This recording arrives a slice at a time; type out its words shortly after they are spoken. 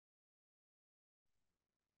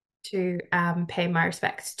to pay my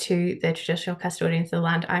respects to the traditional custodians of the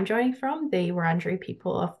land I'm joining from, the Wurundjeri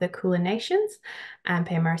people of the Kulin Nations, and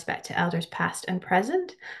pay my respect to elders past and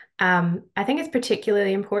present. I think it's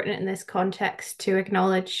particularly important in this context to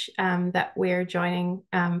acknowledge that we're joining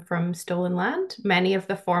from stolen land. Many of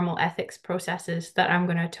the formal ethics processes that I'm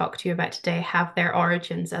going to talk to you about today have their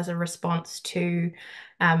origins as a response to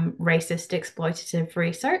racist exploitative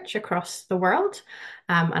research across the world.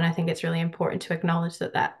 And I think it's really important to acknowledge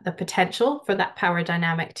that the potential for that power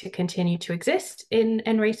dynamic to continue to exist in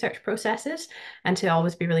research processes, and to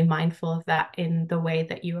always be really mindful of that in the way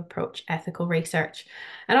that you approach ethical research.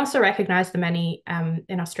 And also recognize the many,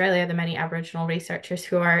 in Australia, the many Aboriginal researchers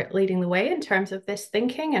who are leading the way in terms of this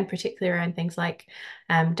thinking, and particularly around things like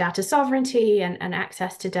data sovereignty and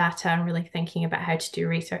access to data, and really thinking about how to do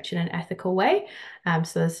research in an ethical way.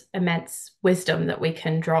 So there's immense wisdom that we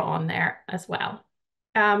can draw on there as well.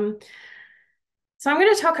 So I'm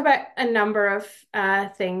going to talk about a number of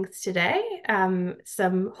things today,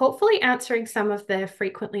 some hopefully answering some of the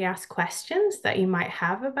frequently asked questions that you might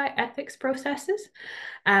have about ethics processes.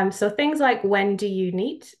 So things like, when do you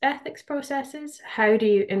need ethics processes? How do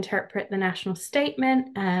you interpret the national statement?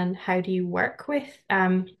 And how do you work with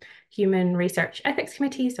human research ethics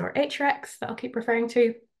committees, or HRECs, that I'll keep referring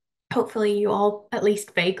to? Hopefully you all at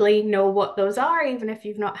least vaguely know what those are, even if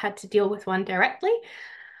you've not had to deal with one directly.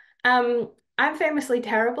 I'm famously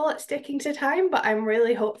terrible at sticking to time, but I'm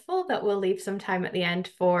really hopeful that we'll leave some time at the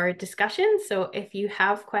end for discussion. So if you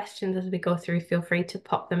have questions as we go through, feel free to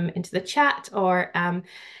pop them into the chat, or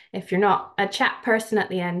if you're not a chat person at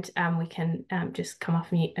the end, we can just come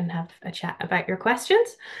off mute and have a chat about your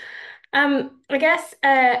questions. I guess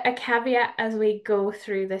a caveat as we go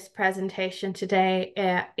through this presentation today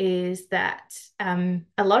is that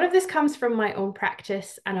a lot of this comes from my own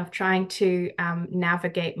practice and of trying to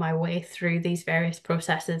navigate my way through these various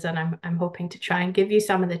processes, and I'm hoping to try and give you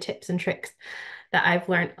some of the tips and tricks that I've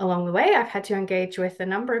learned along the way. I've had to engage with a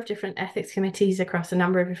number of different ethics committees across a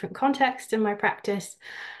number of different contexts in my practice.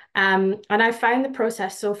 And I found the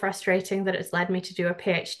process so frustrating that it's led me to do a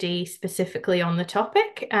PhD specifically on the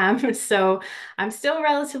topic. So I'm still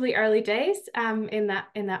relatively early days in that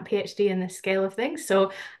PhD in this scale of things.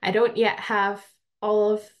 So I don't yet have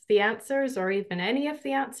all of the answers, or even any of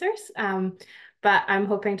the answers. But I'm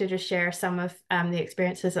hoping to just share some of the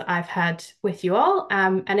experiences that I've had with you all.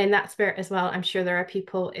 And in that spirit as well, I'm sure there are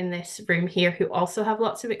people in this room here who also have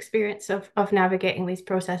lots of experience of navigating these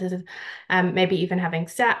processes, maybe even having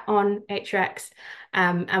sat on HRECs.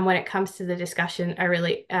 And when it comes to the discussion, I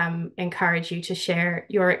really encourage you to share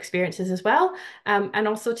your experiences as well, and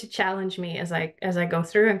also to challenge me as I go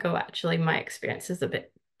through and go, actually, my experience is a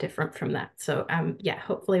bit different from that. So yeah,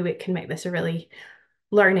 hopefully we can make this a really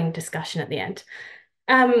learning discussion at the end.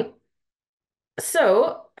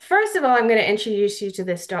 So first of all, I'm going to introduce you to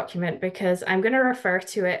this document because I'm going to refer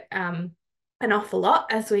to it an awful lot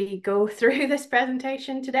as we go through this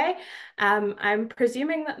presentation today. I'm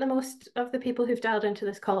presuming that the most of the people who've dialed into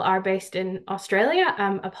this call are based in Australia.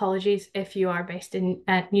 Apologies if you are based in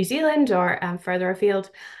New Zealand or further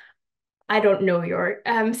afield. I don't know your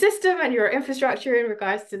system and your infrastructure in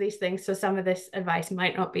regards to these things, so some of this advice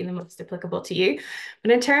might not be the most applicable to you.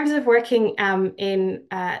 But in terms of working in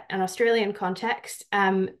an Australian context,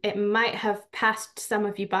 it might have passed some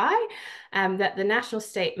of you by that the national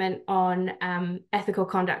statement on ethical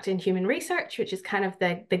conduct in human research, which is kind of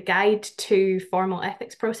the guide to formal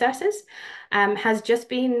ethics processes, has just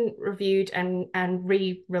been reviewed and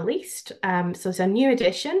re-released. So it's a new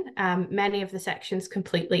edition, many of the sections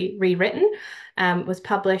completely rewritten, was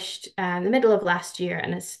published in the middle of last year,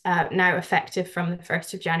 and is now effective from the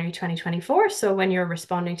 1st of January 2024. So when you're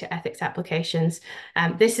responding to ethics applications,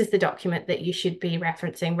 this is the document that you should be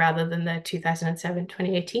referencing rather than the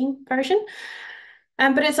 2007-2018 version.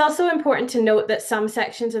 But it's also important to note that some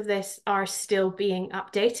sections of this are still being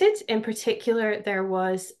updated. In particular, there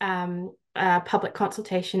was public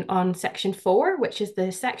consultation on section 4, which is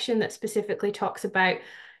the section that specifically talks about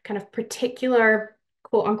kind of particular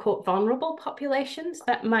quote unquote vulnerable populations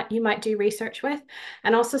that you might do research with.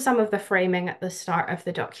 And also some of the framing at the start of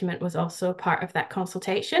the document was also part of that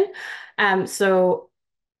consultation. So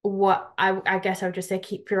what I guess I would just say,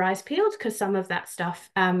 keep your eyes peeled, because some of that stuff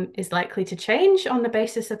is likely to change on the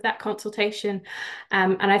basis of that consultation.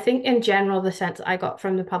 And I think in general, the sense I got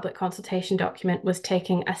from the public consultation document was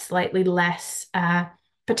taking a slightly less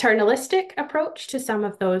paternalistic approach to some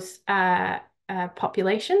of those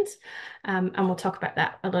populations. And we'll talk about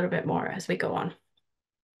that a little bit more as we go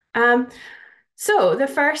on. So the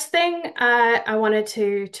first thing I wanted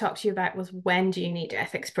to talk to you about was, when do you need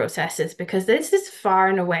ethics processes? Because this is far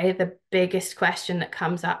and away the biggest question that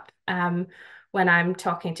comes up when I'm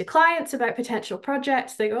talking to clients about potential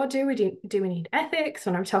projects. They go, oh, do we need ethics?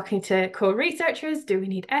 When I'm talking to co-researchers, do we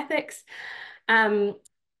need ethics? And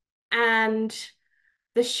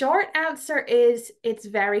the short answer is, it's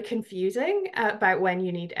very confusing about when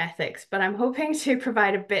you need ethics, but I'm hoping to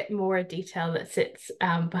provide a bit more detail that sits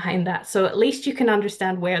behind that, so at least you can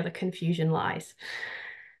understand where the confusion lies.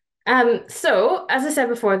 So, as I said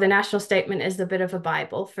before, the national statement is a bit of a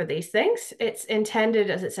Bible for these things. It's intended,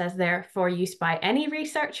 as it says there, for use by any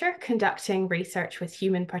researcher conducting research with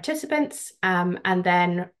human participants, and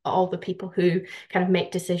then all the people who kind of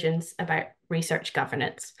make decisions about research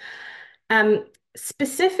governance.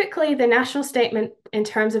 Specifically, the national statement, in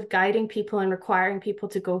terms of guiding people and requiring people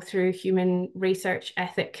to go through human research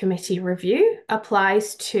ethic committee review,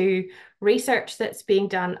 applies to research that's being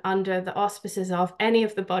done under the auspices of any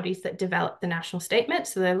of the bodies that develop the national statement.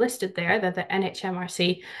 So they're listed there. They're the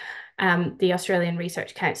NHMRC, the Australian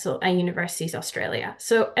Research Council, and Universities Australia.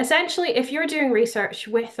 So essentially, if you're doing research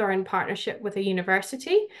with or in partnership with a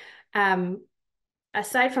university,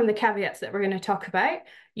 aside from the caveats that we're going to talk about,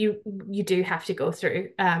 you do have to go through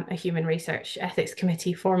a human research ethics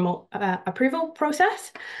committee formal approval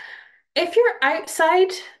process. If you're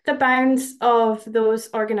outside the bounds of those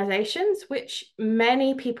organizations, which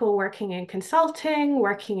many people working in consulting,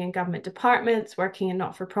 working in government departments, working in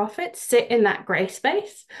not-for-profits sit in that grey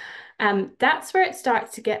space, that's where it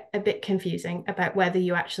starts to get a bit confusing about whether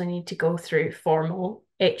you actually need to go through formal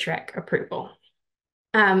HREC approval.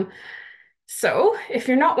 So, if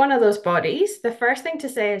you're not one of those bodies, the first thing to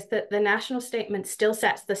say is that the national statement still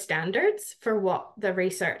sets the standards for what the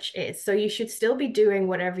research is. So, you should still be doing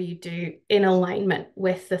whatever you do in alignment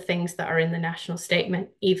with the things that are in the national statement,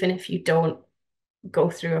 even if you don't go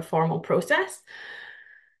through a formal process.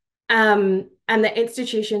 And the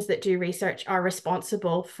institutions that do research are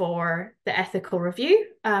responsible for the ethical review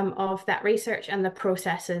of that research and the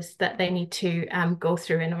processes that they need to go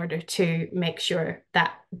through in order to make sure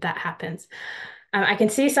that that happens. I can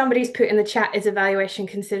see somebody's put in the chat, is evaluation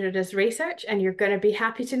considered as research? And you're going to be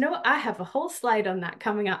happy to know I have a whole slide on that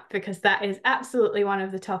coming up, because that is absolutely one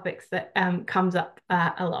of the topics that comes up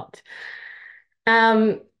a lot.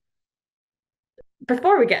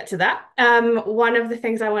 Before we get to that, one of the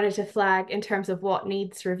things I wanted to flag in terms of what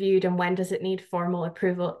needs reviewed and when does it need formal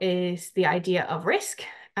approval is the idea of risk.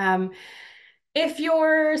 If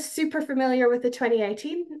you're super familiar with the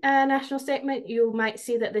 2018 national statement, you might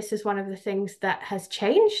see that this is one of the things that has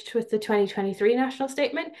changed with the 2023 national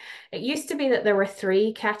statement. It used to be that there were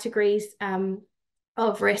three categories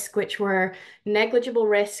of risk, which were negligible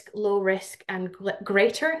risk, low risk, and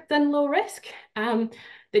greater than low risk.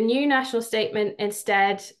 The new national statement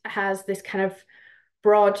instead has this kind of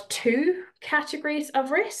broad two categories of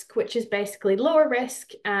risk, which is basically lower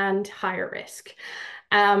risk and higher risk.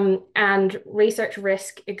 And research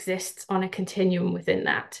risk exists on a continuum within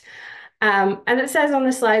that. And it says on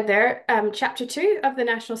the slide there, chapter 2 of the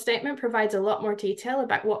national statement provides a lot more detail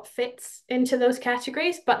about what fits into those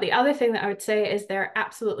categories. But the other thing that I would say is they're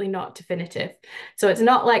absolutely not definitive. So it's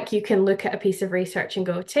not like you can look at a piece of research and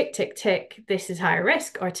go, tick, tick, tick, this is higher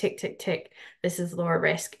risk, or tick, tick, tick, this is lower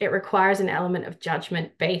risk. It requires an element of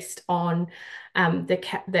judgment based on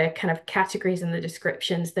the kind of categories and the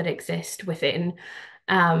descriptions that exist within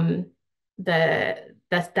that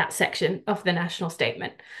section of the national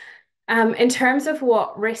statement. In terms of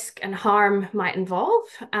what risk and harm might involve,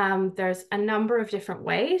 there's a number of different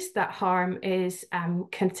ways that harm is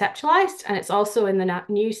conceptualized, and it's also in the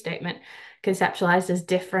new statement conceptualized as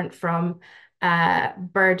different from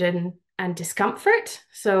burden and discomfort.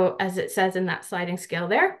 So as it says in that sliding scale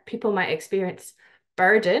there, people might experience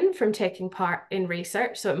burden from taking part in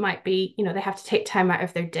research. So it might be, they have to take time out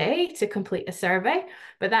of their day to complete a survey,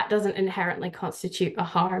 but that doesn't inherently constitute a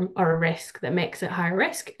harm or a risk that makes it higher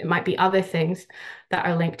risk. It might be other things that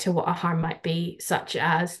are linked to what a harm might be, such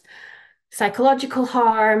as psychological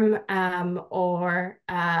harm or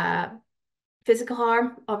physical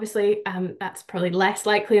harm. Obviously, that's probably less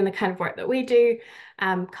likely in the kind of work that we do.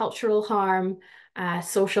 Cultural harm,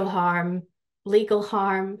 social harm, legal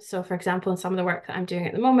harm. So for example, in some of the work that I'm doing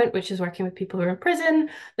at the moment, which is working with people who are in prison,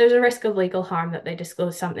 there's a risk of legal harm that they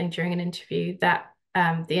disclose something during an interview that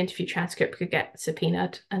the interview transcript could get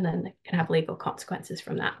subpoenaed, and then they can have legal consequences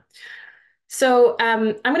from that. So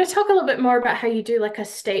I'm going to talk a little bit more about how you do like a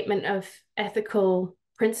statement of ethical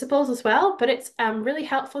principles as well, but it's really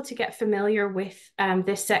helpful to get familiar with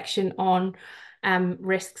this section on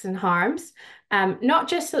risks and harms, not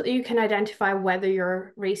just so that you can identify whether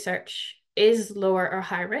your research is lower or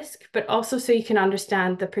high risk, but also so you can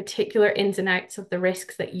understand the particular ins and outs of the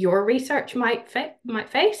risks that your research might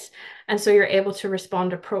face. And so you're able to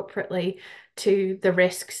respond appropriately to the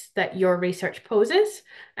risks that your research poses,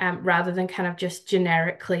 rather than kind of just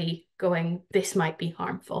generically going, this might be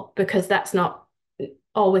harmful, because that's not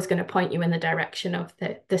always going to point you in the direction of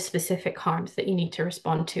the specific harms that you need to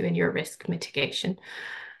respond to in your risk mitigation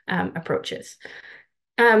approaches.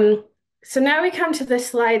 So now we come to the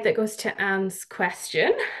slide that goes to Anne's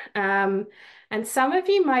question. And some of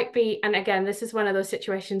you might be, and again, this is one of those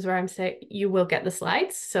situations where I'm saying you will get the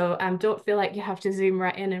slides. So don't feel like you have to zoom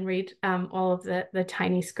right in and read all of the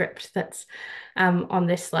tiny script that's on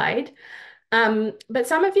this slide. But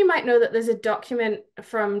some of you might know that there's a document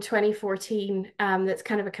from 2014 that's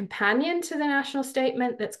kind of a companion to the national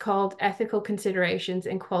statement that's called Ethical Considerations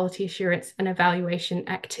in Quality Assurance and Evaluation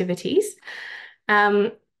Activities.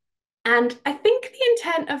 And I think the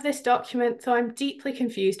intent of this document, so I'm deeply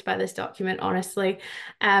confused by this document, honestly,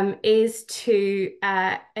 is to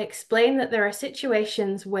explain that there are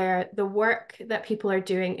situations where the work that people are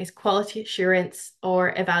doing is quality assurance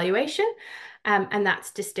or evaluation, and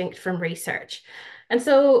that's distinct from research. And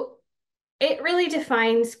so it really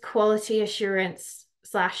defines quality assurance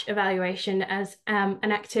 / evaluation as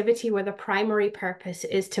an activity where the primary purpose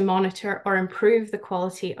is to monitor or improve the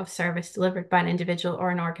quality of service delivered by an individual or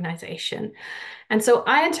an organization. And so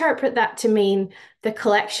I interpret that to mean the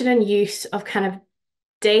collection and use of kind of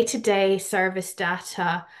day-to-day service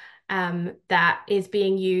data that is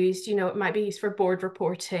being used. It might be used for board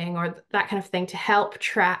reporting or that kind of thing to help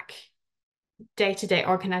track day-to-day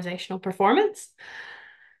organizational performance.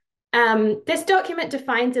 This document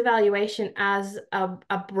defines evaluation as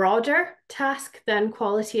a broader task than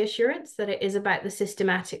quality assurance, that it is about the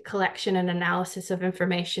systematic collection and analysis of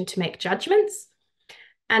information to make judgments.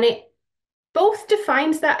 And it both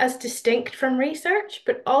defines that as distinct from research,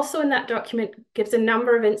 but also in that document gives a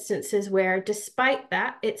number of instances where, despite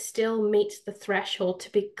that, it still meets the threshold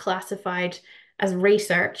to be classified as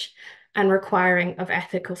research and requiring of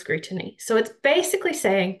ethical scrutiny. So it's basically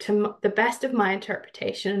saying, to the best of my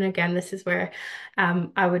interpretation, and again, this is where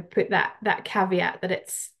I would put that caveat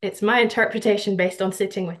that it's my interpretation based on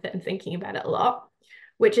sitting with it and thinking about it a lot,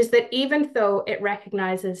 which is that even though it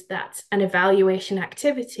recognizes that's an evaluation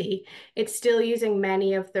activity, it's still using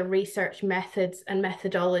many of the research methods and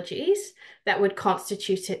methodologies that would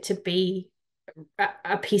constitute it to be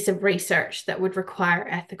a piece of research that would require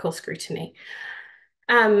ethical scrutiny.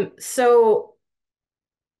 So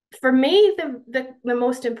for me, the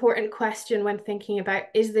most important question when thinking about,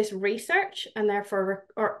 is this research and therefore,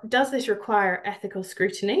 or does this require ethical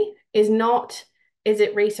scrutiny, is not, is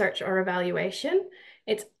it research or evaluation?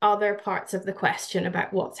 It's other parts of the question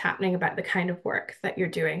about what's happening about the kind of work that you're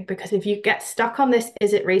doing. Because if you get stuck on this,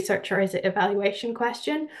 is it research or is it evaluation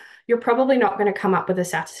question, you're probably not going to come up with a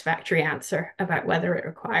satisfactory answer about whether it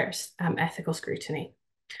requires ethical scrutiny.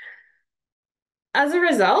 As a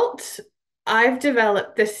result, I've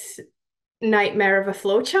developed this nightmare of a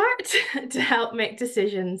flowchart to help make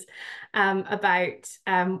decisions about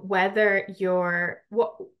whether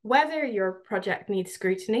your project needs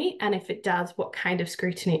scrutiny, and if it does, what kind of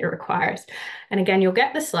scrutiny it requires. And again, you'll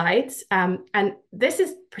get the slides. And this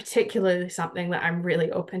is particularly something that I'm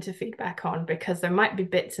really open to feedback on, because there might be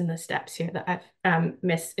bits in the steps here that I've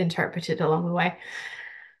misinterpreted along the way.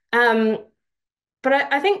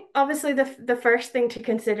 But I think obviously the first thing to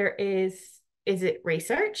consider is it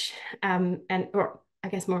research? Or I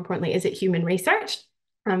guess more importantly, is it human research?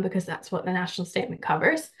 Because that's what the national statement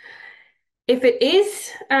covers. If it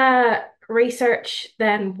is research,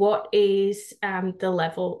 then what is the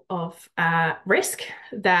level of risk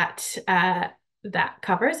that that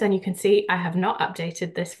covers? And you can see I have not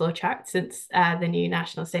updated this flowchart since the new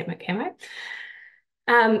national statement came out.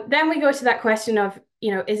 Then we go to that question of,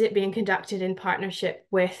 is it being conducted in partnership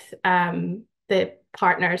with the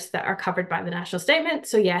partners that are covered by the national statement?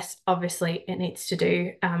 So yes, obviously it needs to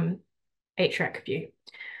do HREC review.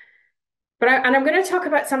 But I'm going to talk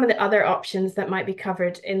about some of the other options that might be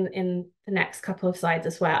covered in the next couple of slides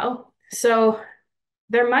as well. So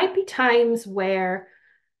there might be times where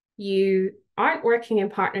you aren't working in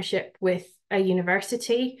partnership with a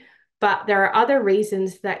university, but there are other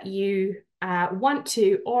reasons that you want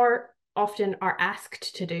to, or often are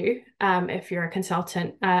asked to do, if you're a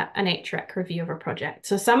consultant, an HREC review of a project.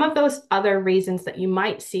 So some of those other reasons that you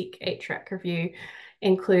might seek HREC review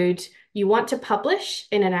include, you want to publish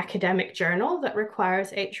in an academic journal that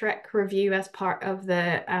requires HREC review as part of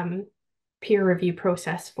the peer review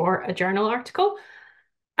process for a journal article.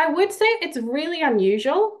 I would say it's really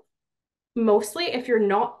unusual, mostly if you're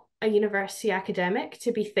not a university academic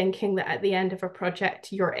to be thinking that at the end of a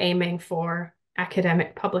project, you're aiming for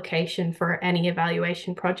academic publication for any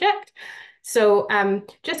evaluation project. So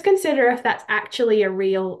just consider if that's actually a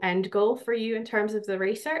real end goal for you in terms of the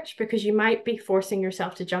research, because you might be forcing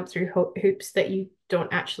yourself to jump through hoops that you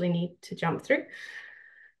don't actually need to jump through.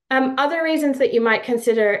 Other reasons that you might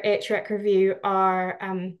consider HREC review are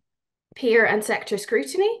peer and sector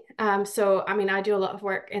scrutiny. So, I mean, I do a lot of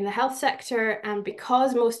work in the health sector, and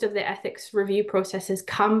because most of the ethics review processes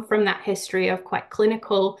come from that history of quite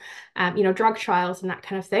clinical, drug trials and that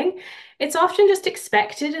kind of thing, it's often just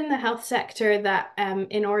expected in the health sector that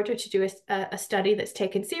in order to do a study that's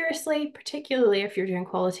taken seriously, particularly if you're doing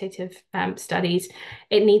qualitative studies,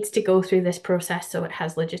 it needs to go through this process so it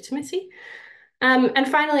has legitimacy. And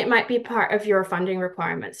finally, it might be part of your funding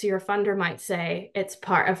requirements. So your funder might say it's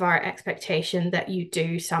part of our expectation that you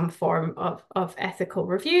do some form of ethical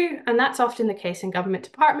review. And that's often the case in government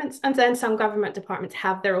departments. And then some government departments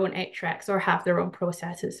have their own HRECs or have their own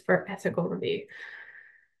processes for ethical review.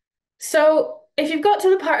 So if you've got to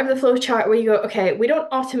the part of the flow chart where you go, okay, we don't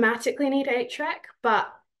automatically need HREC,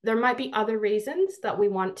 but there might be other reasons that we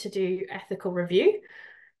want to do ethical review.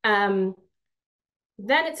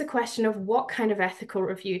 Then it's a question of what kind of ethical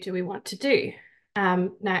review do we want to do? Now,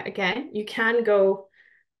 again, you can go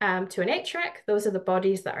to an HREC. Those are the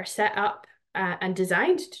bodies that are set up and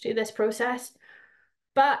designed to do this process.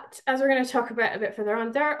 But as we're going to talk about a bit further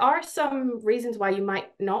on, there are some reasons why you might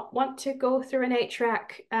not want to go through an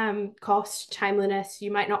HREC. Cost, timeliness,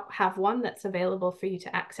 you might not have one that's available for you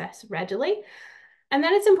to access readily. And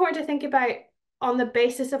then it's important to think about, on the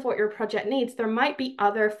basis of what your project needs, there might be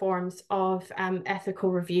other forms of ethical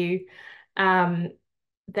review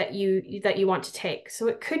that you want to take. So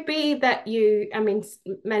it could be that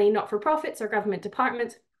many not-for-profits or government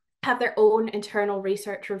departments have their own internal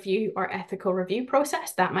research review or ethical review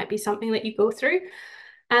process. That might be something that you go through.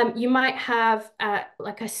 You might have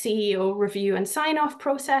like a CEO review and sign-off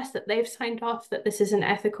process that they've signed off that this is an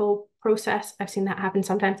ethical process. I've seen that happen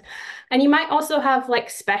sometimes. And you might also have like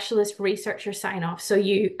specialist researcher sign-off. So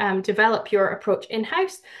you develop your approach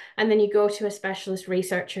in-house, and then you go to a specialist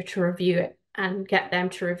researcher to review it and get them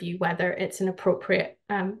to review whether it's an appropriate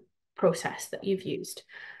process that you've used.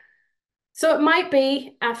 So it might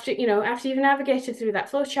be after you've navigated through that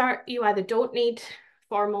flowchart, you either don't need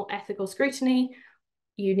formal ethical scrutiny,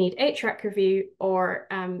 you need HREC review, or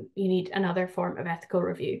you need another form of ethical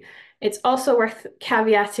review. It's also worth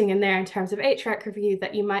caveating in there in terms of HREC review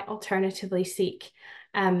that you might alternatively seek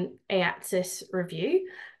AES review.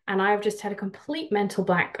 And I've just had a complete mental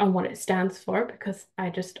blank on what it stands for because I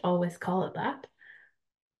just always call it that.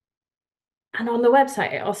 And on the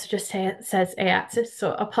website, it also just says AES,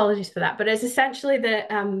 so apologies for that. But it's essentially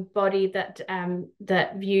the body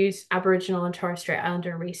that views Aboriginal and Torres Strait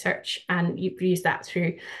Islander research, and you use that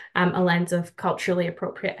through a lens of culturally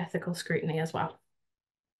appropriate ethical scrutiny as well.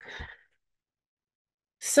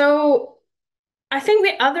 So I think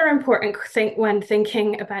the other important thing when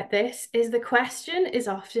thinking about this is the question is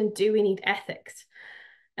often, do we need ethics?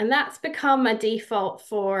 And that's become a default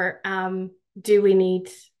for do we need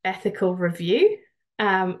ethical review?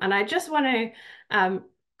 And I just want to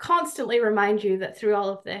constantly remind you that through all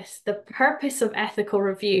of this, the purpose of ethical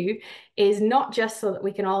review is not just so that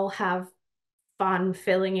we can all have fun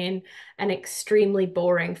filling in an extremely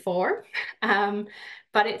boring form,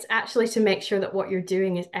 but it's actually to make sure that what you're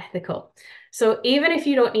doing is ethical. So even if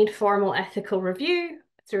you don't need formal ethical review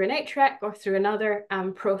through an HREC or through another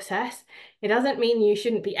process, it doesn't mean you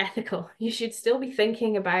shouldn't be ethical. You should still be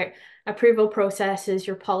thinking about approval processes,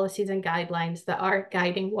 your policies and guidelines that are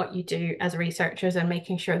guiding what you do as researchers and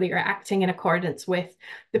making sure that you're acting in accordance with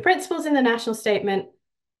the principles in the national statement,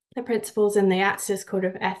 the principles in the AES Code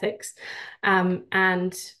of Ethics,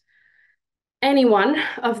 and any one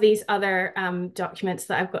of these other documents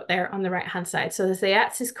that I've got there on the right-hand side. So there's the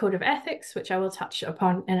AES Code of Ethics, which I will touch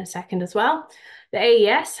upon in a second as well. The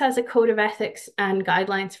AES has a Code of Ethics and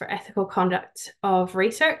Guidelines for Ethical Conduct of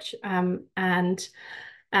Research, and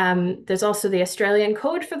there's also the Australian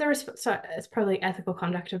Code for it's probably Ethical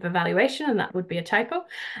Conduct of Evaluation, and that would be a typo.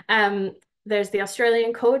 There's the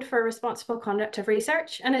Australian Code for Responsible Conduct of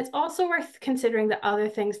Research, and it's also worth considering the other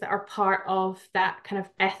things that are part of that kind of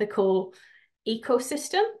ethical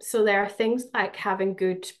ecosystem. So there are things like having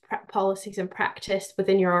good policies and practice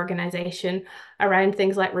within your organization around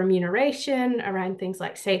things like remuneration, around things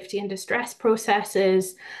like safety and distress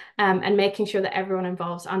processes, and making sure that everyone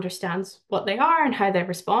involved understands what they are and how they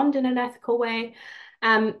respond in an ethical way.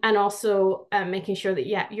 And also making sure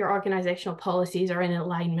that, your organizational policies are in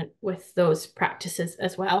alignment with those practices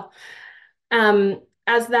as well.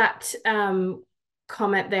 As that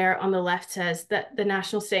comment there on the left says that the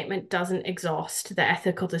national statement doesn't exhaust the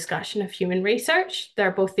ethical discussion of human research. There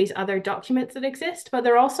are both these other documents that exist, but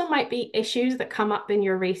there also might be issues that come up in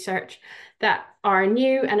your research that are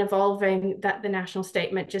new and evolving that the national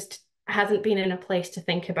statement just hasn't been in a place to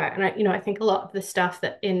think about. And I think a lot of the stuff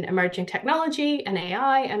that in emerging technology and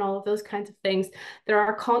AI and all of those kinds of things, there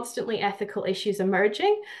are constantly ethical issues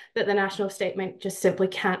emerging that the national statement just simply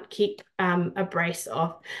can't keep abreast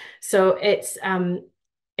of. So it's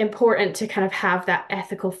important to kind of have that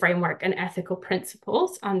ethical framework and ethical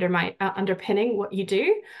principles underpinning what you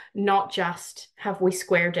do, not just have we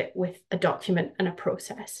squared it with a document and a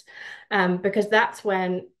process, because that's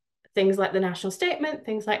when things like the national statement,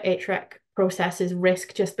 things like HREC processes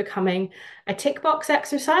risk just becoming a tick box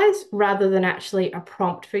exercise rather than actually a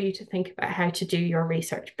prompt for you to think about how to do your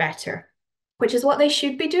research better, which is what they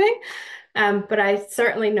should be doing. But I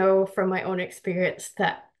certainly know from my own experience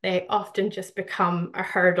that they often just become a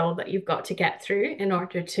hurdle that you've got to get through in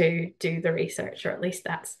order to do the research, or at least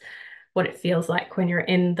that's what it feels like when you're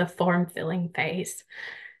in the form filling phase.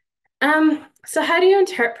 So how do you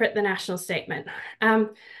interpret the national statement?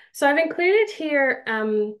 So I've included here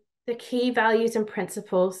the key values and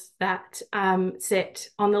principles that sit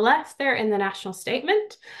on the left there in the national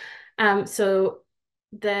statement. So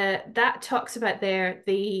that talks about there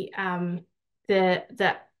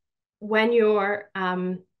that when you're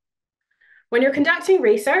conducting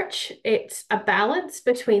research, it's a balance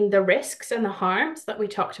between the risks and the harms that we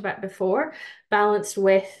talked about before, balanced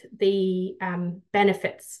with the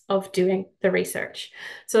benefits of doing the research.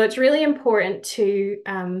 So it's really important to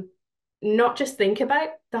not just think about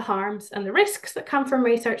the harms and the risks that come from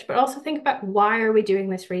research, but also think about why are we doing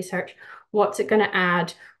this research? What's it going to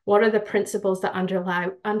add? What are the principles that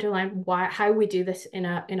underline how we do this in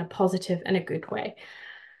a positive and a good way?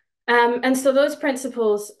 And so those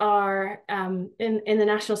principles are in the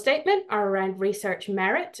national statement are around research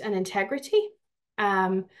merit and integrity.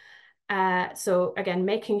 So again,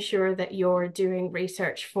 making sure that you're doing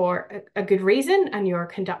research for a good reason and you're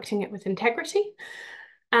conducting it with integrity.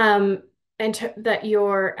 And that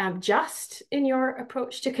you're just in your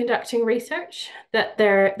approach to conducting research,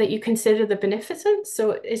 that you consider the beneficence.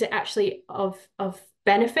 So is it actually of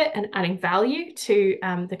benefit and adding value to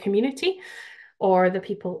the community or the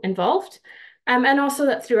people involved? And also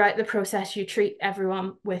that throughout the process, you treat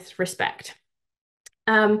everyone with respect.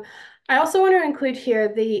 I also want to include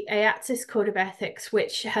here the AES Code of Ethics,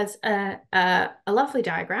 which has a lovely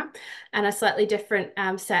diagram and a slightly different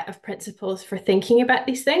set of principles for thinking about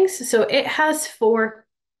these things. So it has 4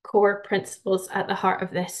 core principles at the heart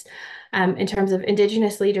of this in terms of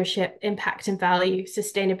Indigenous leadership, impact and value,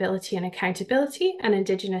 sustainability and accountability, and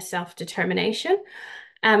Indigenous self-determination.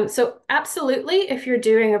 So absolutely, if you're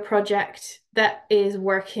doing a project that is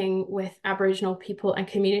working with Aboriginal people and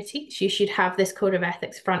communities, you should have this code of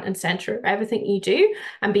ethics front and center of everything you do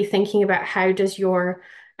and be thinking about how does your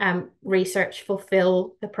research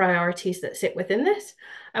fulfill the priorities that sit within this.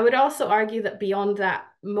 I would also argue that beyond that,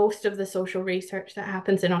 most of the social research that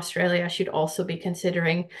happens in Australia should also be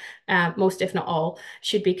considering, most if not all,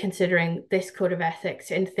 should be considering this code of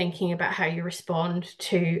ethics in thinking about how you respond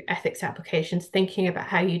to ethics applications, thinking about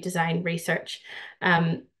how you design research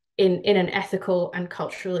in an ethical and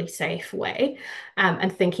culturally safe way,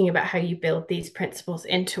 and thinking about how you build these principles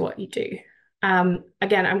into what you do.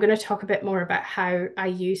 Again, I'm going to talk a bit more about how I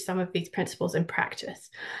use some of these principles in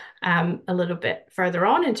practice a little bit further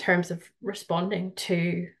on in terms of responding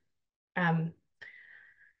to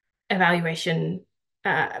evaluation,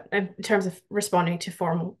 in terms of responding to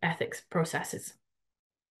formal ethics processes.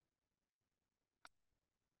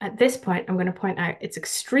 At this point, I'm going to point out it's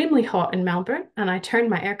extremely hot in Melbourne, and I turned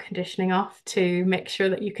my air conditioning off to make sure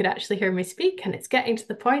that you could actually hear me speak, and it's getting to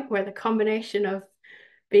the point where the combination of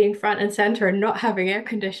being front and center and not having air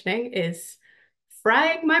conditioning is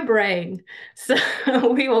frying my brain. So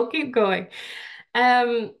we will keep going.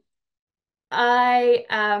 I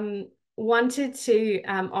wanted to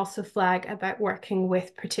also flag about working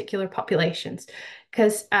with particular populations,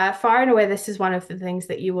 because far and away this is one of the things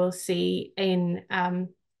that you will see in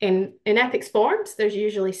ethics forms. There's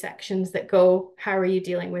usually sections that go, how are you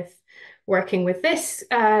dealing with working with this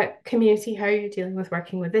community? How are you dealing with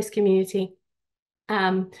working with this community?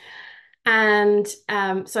 So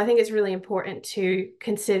I think it's really important to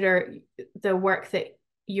consider the work that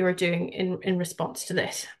you're doing in response to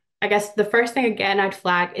this. I guess the first thing again I'd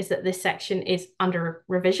flag is that this section is under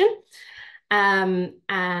revision, and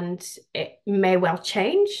it may well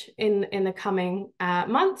change in the coming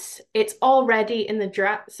months. It's already in the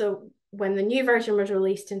draft. So when the new version was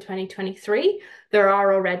released in 2023, there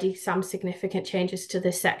are already some significant changes to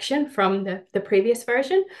this section from the previous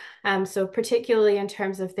version. So particularly in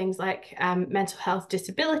terms of things like mental health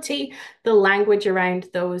disability, the language around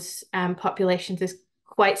those populations is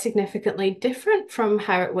quite significantly different from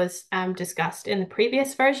how it was discussed in the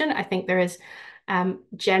previous version. I think there is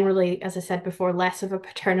generally, as I said before, less of a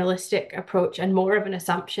paternalistic approach and more of an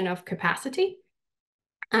assumption of capacity.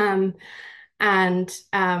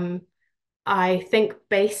 I think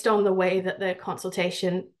based on the way that the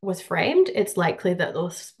consultation was framed, it's likely that we'll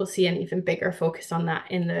see an even bigger focus on that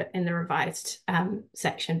in the revised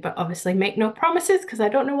section. But obviously, make no promises because I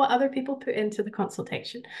don't know what other people put into the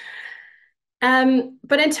consultation.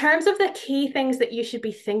 But in terms of the key things that you should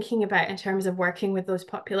be thinking about in terms of working with those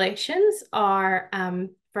populations are,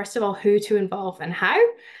 first of all, who to involve and how.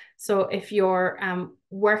 So if you're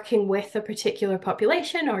working with a particular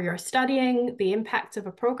population or you're studying the impact of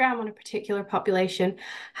a program on a particular population,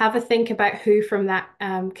 have a think about who from that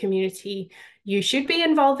community you should be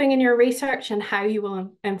involving in your research and how you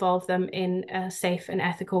will involve them in a safe and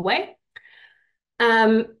ethical way.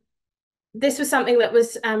 This was something that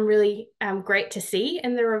was really great to see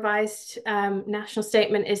in the revised national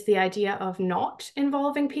statement is the idea of not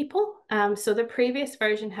involving people. So the previous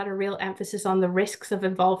version had a real emphasis on the risks of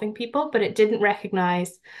involving people, but it didn't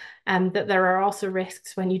recognize that there are also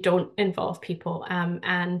risks when you don't involve people.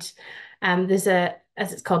 And there's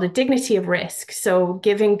as it's called, a dignity of risk. So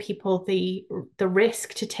giving people the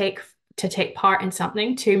risk to take part in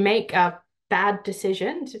something, to make a bad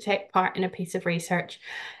decision to take part in a piece of research,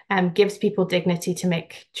 gives people dignity to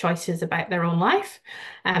make choices about their own life,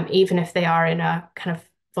 even if they are in a kind of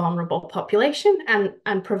vulnerable population,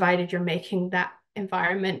 and provided you're making that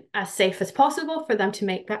environment as safe as possible for them to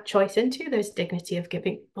make that choice into, there's dignity of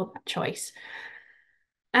giving people that choice.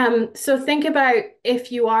 So think about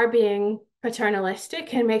if you are being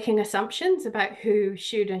paternalistic and making assumptions about who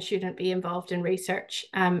should and shouldn't be involved in research,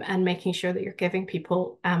 and making sure that you're giving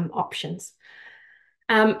people options.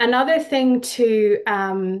 Another thing to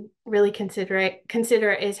really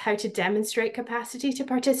consider is how to demonstrate capacity to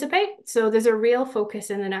participate. So there's a real focus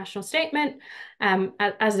in the national statement,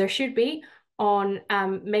 as there should be, on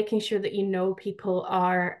making sure that you know people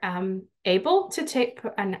are able to take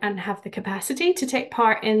and have the capacity to take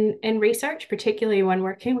part in research, particularly when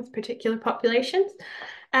working with particular populations.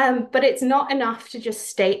 But it's not enough to just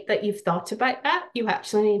state that you've thought about that. You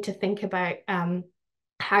actually need to think about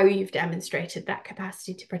how you've demonstrated that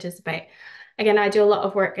capacity to participate. Again, I do a lot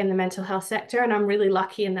of work in the mental health sector, and I'm really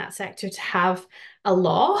lucky in that sector to have a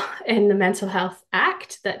law in the Mental Health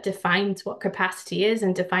Act that defines what capacity is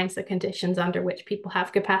and defines the conditions under which people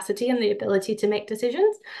have capacity and the ability to make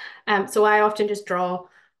decisions. So I often just draw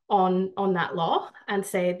on that law and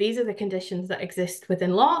say, these are the conditions that exist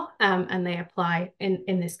within law, and they apply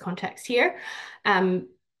in this context here.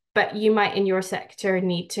 But you might in your sector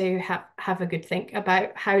need to have a good think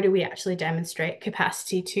about how do we actually demonstrate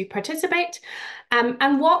capacity to participate,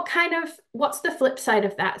 and what's the flip side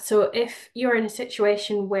of that. So if you're in a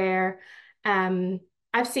situation where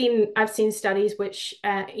I've seen studies which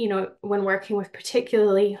when working with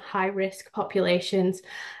particularly high risk populations,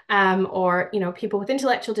 or people with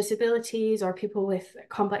intellectual disabilities or people with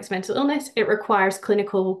complex mental illness, it requires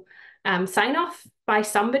clinical sign off by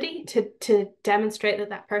somebody to demonstrate that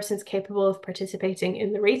that person's capable of participating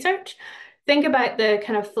in the research. Think about the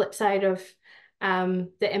kind of flip side of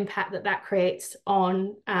the impact that creates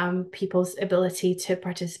on people's ability to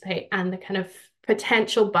participate, and the kind of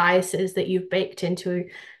potential biases that you've baked into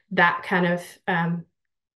that kind of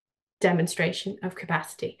demonstration of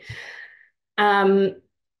capacity.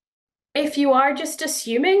 If you are just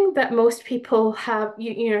assuming that most people have,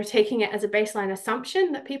 taking it as a baseline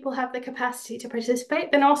assumption that people have the capacity to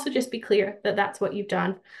participate, then also just be clear that that's what you've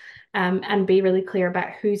done, and be really clear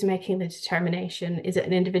about who's making the determination. Is it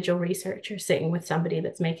an individual researcher sitting with somebody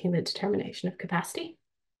that's making the determination of capacity?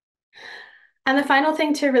 And the final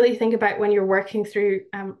thing to really think about when you're working through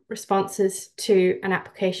responses to an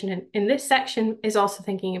application in this section is also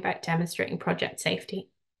thinking about demonstrating project safety.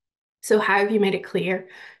 So how have you made it clear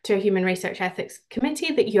to a human research ethics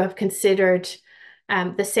committee that you have considered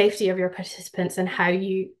the safety of your participants and how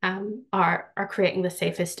you are creating the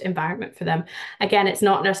safest environment for them? Again, it's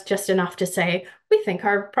not just enough to say, we think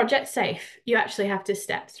our project's safe. You actually have to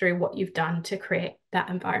step through what you've done to create that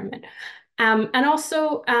environment. And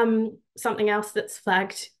also something else that's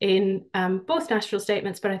flagged in both national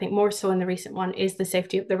statements, but I think more so in the recent one, is the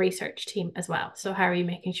safety of the research team as well. So how are you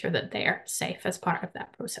making sure that they're safe as part of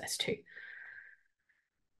that process too?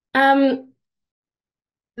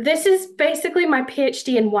 This is basically my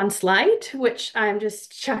PhD in one slide, which I'm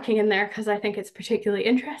just chucking in there because I think it's particularly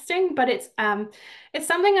interesting. But it's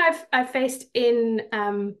something I've faced in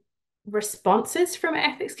responses from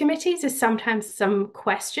ethics committees, is sometimes some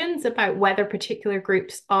questions about whether particular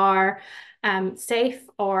groups are safe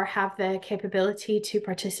or have the capability to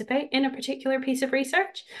participate in a particular piece of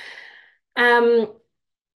research. And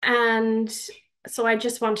so I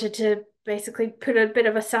just wanted to basically put a bit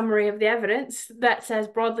of a summary of the evidence that says,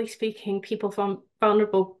 broadly speaking, people from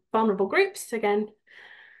vulnerable groups, again,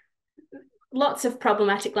 lots of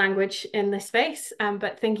problematic language in this space,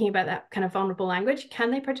 but thinking about that kind of vulnerable language,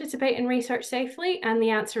 can they participate in research safely? And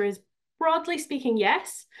the answer is, broadly speaking,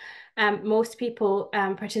 yes. Most people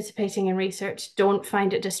participating in research don't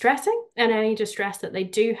find it distressing, and any distress that they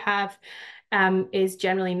do have is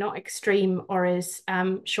generally not extreme or is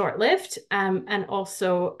short-lived, and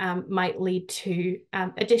also might lead to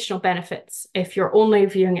additional benefits. If you're only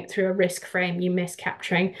viewing it through a risk frame, you miss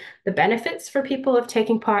capturing the benefits for people of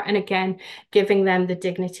taking part, and again, giving them the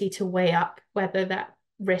dignity to weigh up whether that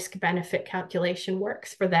risk-benefit calculation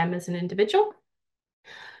works for them as an individual.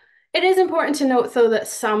 It is important to note, though, that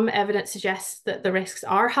some evidence suggests that the risks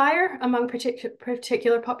are higher among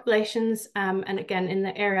particular populations. And again, in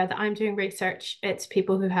the area that I'm doing research, it's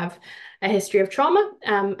people who have a history of trauma.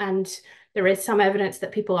 And there is some evidence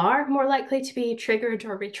that people are more likely to be triggered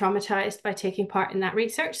or re-traumatized by taking part in that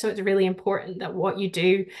research. So it's really important that what you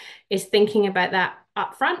do is thinking about that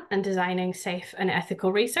upfront and designing safe and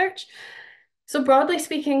ethical research. So broadly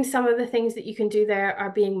speaking, some of the things that you can do there are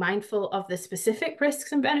being mindful of the specific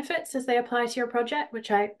risks and benefits as they apply to your project, which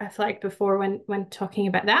I flagged before when talking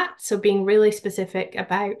about that. So being really specific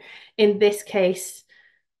about, in this case,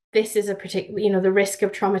 this is a particular, the risk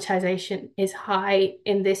of traumatization is high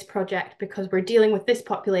in this project because we're dealing with this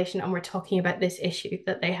population and we're talking about this issue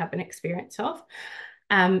that they have an experience of.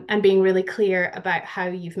 And being really clear about how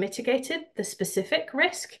you've mitigated the specific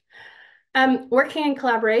risk. Working in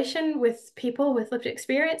collaboration with people with lived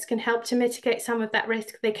experience can help to mitigate some of that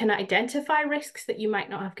risk. They can identify risks that you might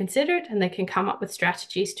not have considered, and they can come up with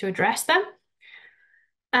strategies to address them.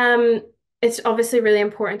 It's obviously really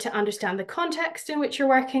important to understand the context in which you're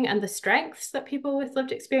working and the strengths that people with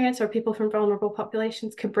lived experience or people from vulnerable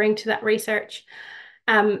populations could bring to that research.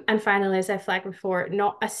 And finally, as I flagged before,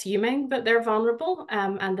 not assuming that they're vulnerable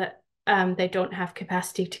and that they don't have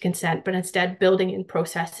capacity to consent, but instead building in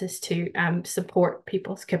processes to support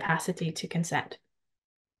people's capacity to consent.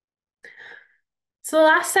 So the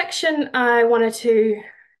last section I wanted to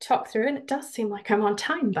talk through, and it does seem like I'm on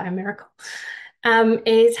time by a miracle,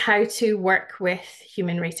 is how to work with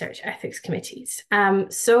human research ethics committees.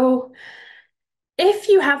 So if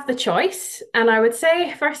you have the choice, and I would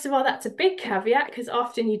say, first of all, that's a big caveat because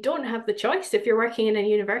often you don't have the choice. If you're working in a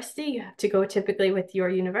university, you have to go typically with your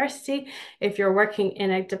university. If you're working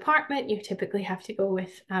in a department, you typically have to go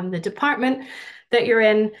with the department that you're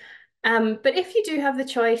in. But if you do have the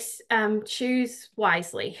choice, choose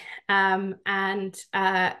wisely.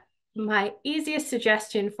 My easiest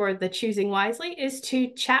suggestion for the choosing wisely is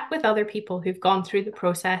to chat with other people who've gone through the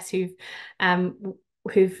process,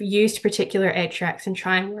 who've used particular HRECs, and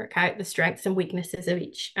try and work out the strengths and weaknesses of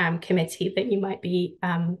each committee that you might be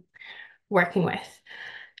working with.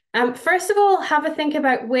 First of all, have a think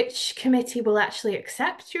about which committee will actually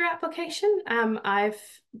accept your application. I've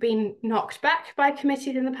been knocked back by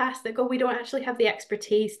committees in the past that go, we don't actually have the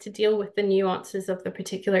expertise to deal with the nuances of the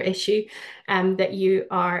particular issue that you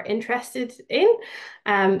are interested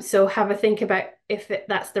in. So have a think about if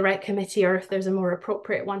that's the right committee or if there's a more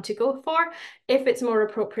appropriate one to go for. If it's more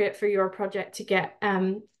appropriate for your project to get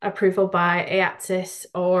approval by AES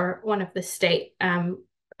or one of the state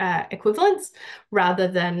equivalents rather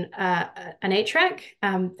than an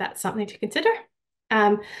HREC, that's something to consider.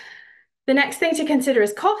 The next thing to consider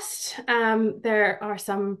is cost. There are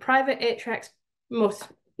some private HRECs, most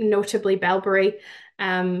notably Bellbury.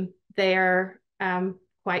 They're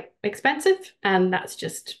quite expensive, and that's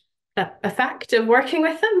just a fact of working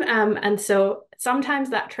with them. And so sometimes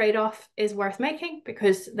that trade-off is worth making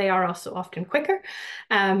because they are also often quicker.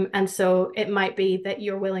 And so it might be that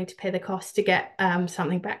you're willing to pay the cost to get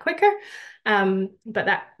something back quicker. But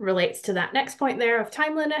that relates to that next point there of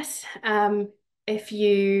timeliness. If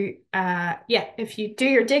you do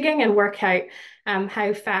your digging and work out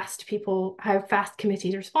how fast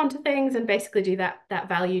committees respond to things, and basically do that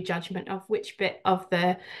value judgment of which bit of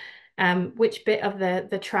the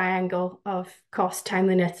triangle of cost,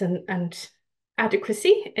 timeliness, and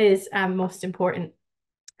adequacy is most important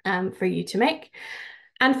for you to make.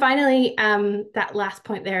 And finally, that last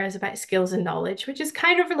point there is about skills and knowledge, which is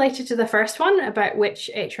kind of related to the first one about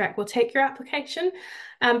which HREC will take your application.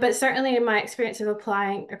 But certainly in my experience of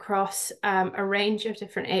applying across a range of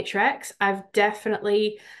different HRECs, I've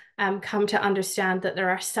definitely come to understand that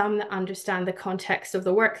there are some that understand the context of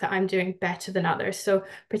the work that I'm doing better than others. So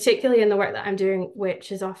particularly in the work that I'm doing,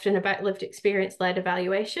 which is often about lived experience-led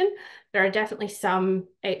evaluation, there are definitely some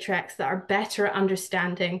HRECs that are better at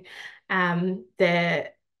understanding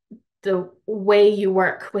the way you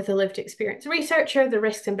work with a lived experience researcher, the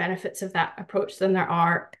risks and benefits of that approach than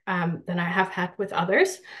I have had with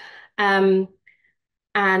others.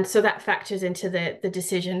 And so that factors into the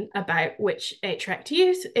decision about which HREC to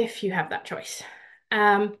use if you have that choice.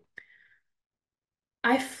 I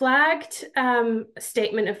flagged a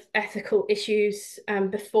statement of ethical issues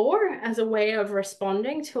before as a way of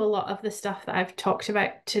responding to a lot of the stuff that I've talked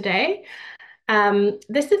about today.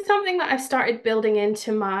 This is something that I've started building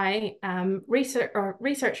into my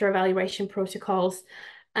researcher evaluation protocols,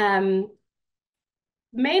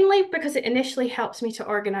 mainly because it initially helps me to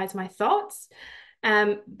organize my thoughts.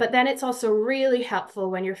 But then it's also really helpful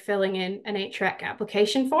when you're filling in an HREC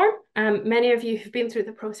application form. Many of you who've been through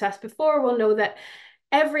the process before will know that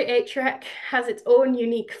every HREC has its own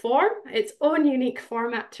unique form, its own unique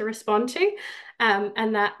format to respond to.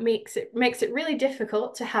 And that makes it really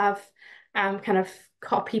difficult to have kind of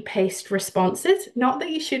copy-paste responses. Not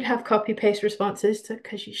that you should have copy-paste responses,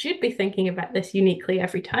 because you should be thinking about this uniquely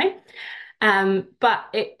every time. But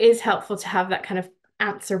it is helpful to have that kind of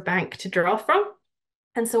answer bank to draw from.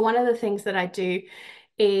 And so one of the things that I do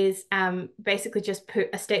is basically just put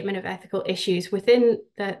a statement of ethical issues within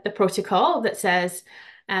the protocol that says,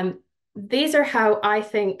 these are how I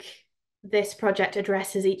think this project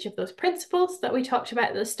addresses each of those principles that we talked about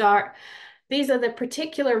at the start. These are the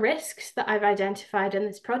particular risks that I've identified in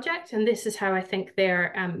this project, and this is how I think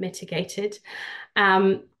they're mitigated.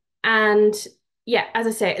 And yeah, as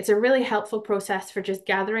I say, it's a really helpful process for just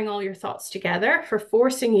gathering all your thoughts together, for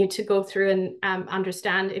forcing you to go through and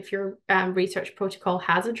understand if your research protocol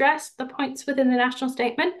has addressed the points within the national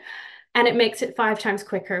statement. And it makes it 5 times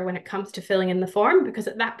quicker when it comes to filling in the form, because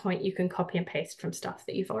at that point you can copy and paste from stuff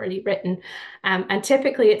that you've already written. And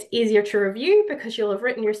typically it's easier to review because you'll have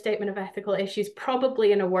written your statement of ethical issues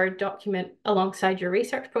probably in a Word document alongside your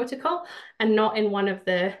research protocol, and not in one of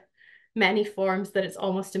the many forms that it's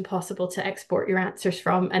almost impossible to export your answers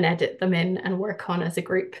from and edit them in and work on as a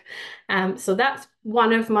group. So that's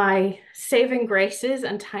one of my saving graces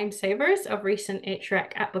and time savers of recent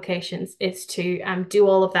HREC applications, is to do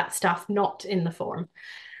all of that stuff not in the form.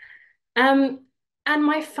 And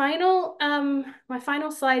my final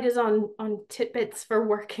slide is on tidbits for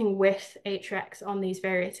working with HRECs on these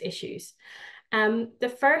various issues.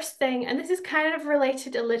 The first thing, and this is kind of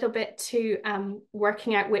related a little bit to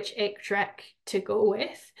working out which HREC to go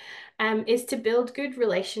with, is to build good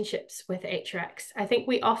relationships with HRECs. I think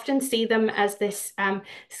we often see them as this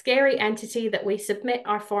scary entity that we submit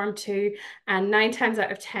our form to, and 9 times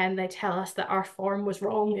out of 10 they tell us that our form was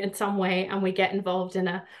wrong in some way, and we get involved in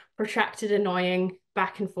a protracted, annoying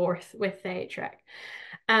back and forth with the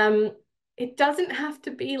HREC. It doesn't have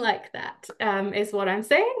to be like that, is what I'm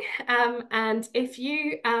saying. And if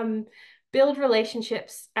you build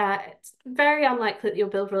relationships, it's very unlikely that you'll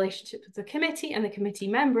build relationships with the committee and the committee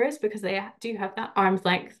members, because they do have that arm's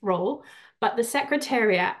length role, but the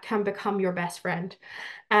secretariat can become your best friend.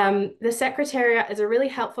 The secretariat is a really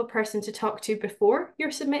helpful person to talk to before you're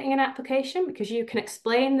submitting an application, because you can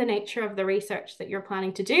explain the nature of the research that you're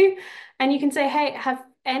planning to do. And you can say, hey, have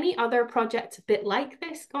any other projects a bit like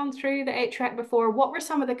this gone through the HREC before? What were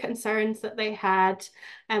some of the concerns that they had?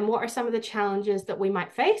 And what are some of the challenges that we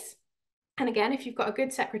might face? And again, if you've got a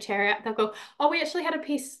good secretariat, they'll go, oh, we actually had a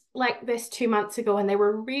piece like this 2 months ago, and they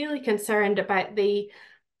were really concerned about the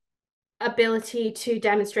ability to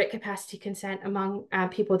demonstrate capacity consent among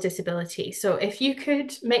people with disability. So if you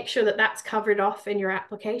could make sure that that's covered off in your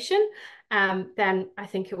application, then I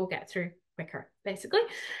think it will get through quicker, basically.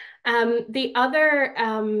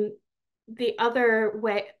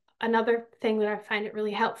 Another thing that I find it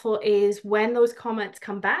really helpful is when those comments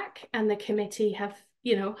come back and the committee have,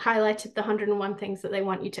 highlighted the 101 things that they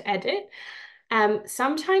want you to edit.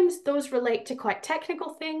 Sometimes those relate to quite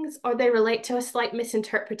technical things, or they relate to a slight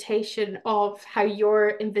misinterpretation of how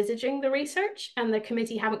you're envisaging the research, and the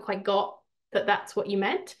committee haven't quite got that that's what you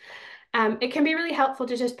meant. It can be really helpful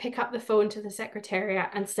to just pick up the phone to the secretariat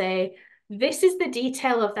and say, this is the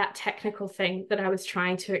detail of that technical thing that I was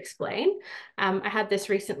trying to explain. I had this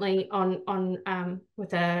recently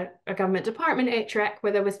with a government department HREC,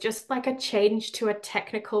 where there was just like a change to a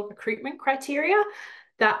technical recruitment criteria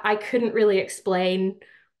that I couldn't really explain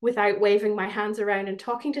without waving my hands around and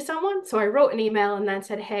talking to someone. So I wrote an email and then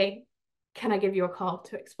said, hey, can I give you a call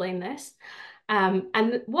to explain this?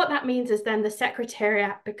 And what that means is then the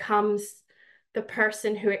secretariat becomes the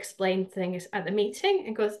person who explains things at the meeting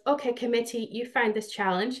and goes, okay, committee, you found this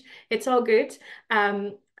challenge. It's all good.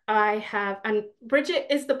 And Bridget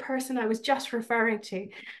is the person I was just referring to,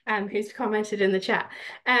 who's commented in the chat.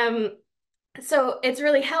 So it's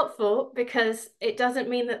really helpful because it doesn't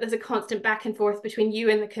mean that there's a constant back and forth between you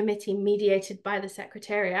and the committee mediated by the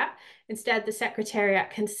secretariat. Instead, the secretariat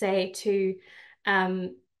can say to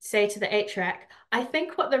the HREC, I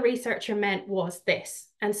think what the researcher meant was this.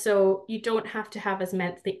 And so you don't have to have as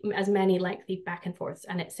many lengthy back and forths,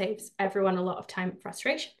 and it saves everyone a lot of time and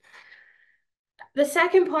frustration. The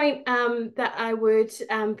second point that I would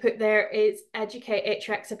put there is educate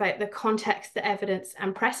HRECs about the context, the evidence,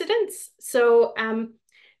 and precedents. So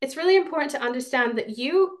it's really important to understand that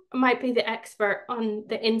you might be the expert on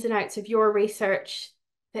the ins and outs of your research,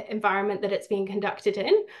 the environment that it's being conducted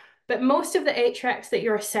in, but most of the HRECs that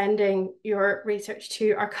you're sending your research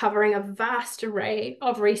to are covering a vast array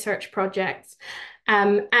of research projects.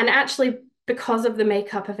 And actually, because of the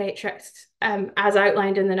makeup of HRECs, as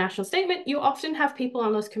outlined in the national statement, you often have people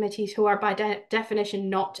on those committees who are by definition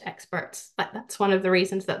not experts. That's one of the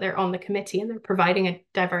reasons that they're on the committee and they're providing a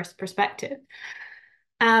diverse perspective.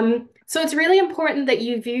 So it's really important that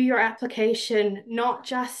you view your application not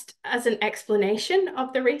just as an explanation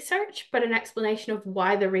of the research, but an explanation of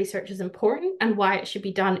why the research is important and why it should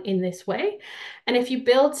be done in this way. And if you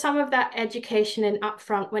build some of that education in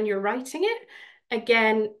upfront when you're writing it,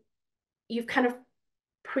 again, you've kind of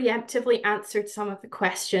preemptively answered some of the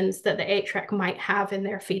questions that the HREC might have in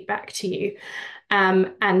their feedback to you.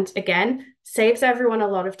 And again, saves everyone a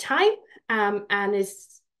lot of time and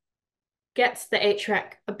gets the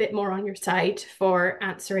HREC a bit more on your side for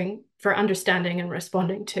understanding and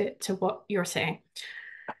responding to what you're saying.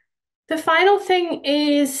 The final thing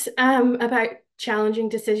is about challenging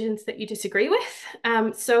decisions that you disagree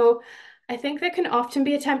with. So I think there can often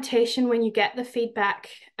be a temptation when you get the feedback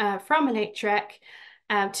from an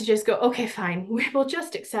HREC to just go, okay, fine, we will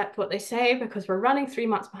just accept what they say because we're running 3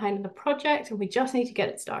 months behind in the project and we just need to get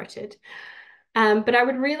it started. But I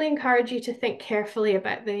would really encourage you to think carefully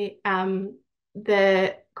about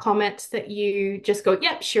the comments that you just go,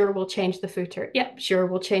 yep, sure, we'll change the footer. Yep, sure,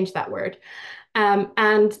 we'll change that word.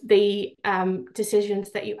 And the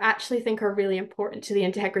decisions that you actually think are really important to the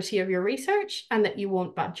integrity of your research and that you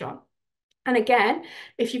won't budge on. And again,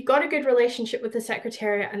 if you've got a good relationship with the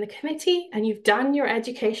Secretariat and the committee and you've done your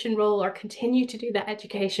education role or continue to do that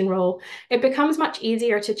education role, it becomes much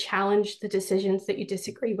easier to challenge the decisions that you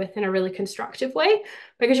disagree with in a really constructive way,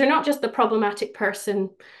 because you're not just the problematic person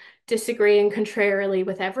disagreeing contrarily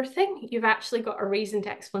with everything. You've actually got a reasoned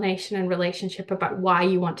explanation and relationship about why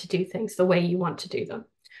you want to do things the way you want to do them.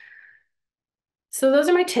 So those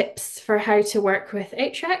are my tips for how to work with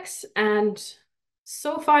HRECs, and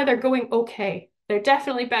so far they're going okay. They're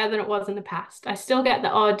definitely better than it was in the past. I still get the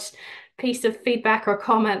odd piece of feedback or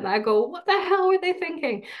comment that I go, what the hell were they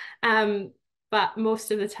thinking? But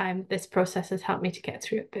most of the time, this process has helped me to get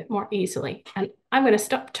through it a bit more easily. And I'm going to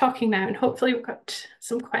stop talking now, and hopefully we've got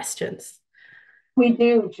some questions. We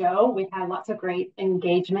do, Joe. We've had lots of great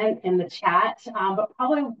engagement in the chat, but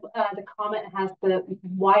probably the comment has the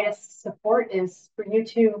widest support is for you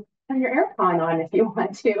to have your aircon on if you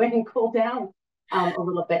want to and cool down a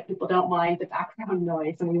little bit. People don't mind the background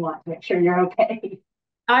noise, and we want to make sure you're okay.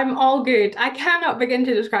 I'm all good. I cannot begin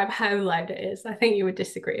to describe how loud it is. I think you would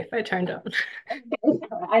disagree if I turned on.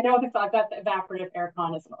 I know because I've got the evaporative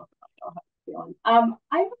aircon as well. So I know how it's feeling.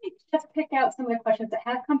 I would like to just pick out some of the questions that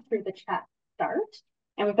have come through the chat start.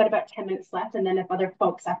 And we've got about 10 minutes left. And then if other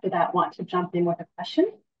folks after that want to jump in with a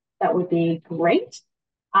question, that would be great.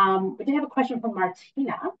 We did have a question from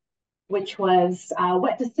Martina, which was,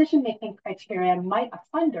 what decision-making criteria might a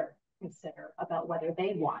funder consider about whether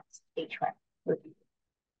they want HREC review?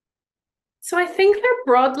 So I think they're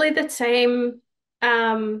broadly the same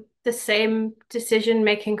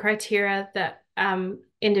decision-making criteria that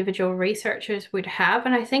individual researchers would have.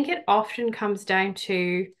 And I think it often comes down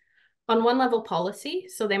to, on one level, policy.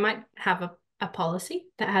 So they might have a policy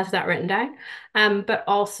that has that written down, but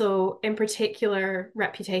also in particular,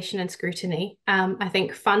 reputation and scrutiny. I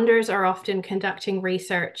think funders are often conducting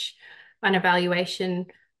research and evaluation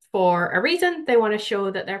for a reason. They want to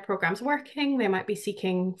show that their program's working. They might be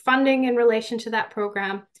seeking funding in relation to that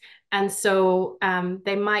program. And so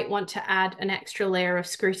they might want to add an extra layer of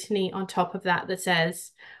scrutiny on top of that that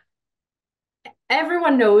says,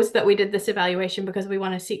 everyone knows that we did this evaluation because we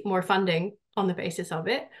want to seek more funding on the basis of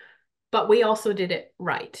it. but we also did it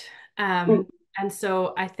right. Mm. And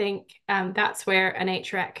so I think that's where an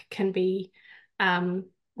HREC can be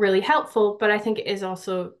really helpful. But I think it is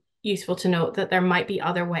also useful to note that there might be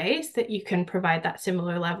other ways that you can provide that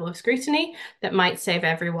similar level of scrutiny that might save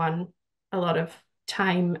everyone a lot of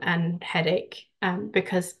time and headache.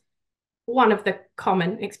 Because one of the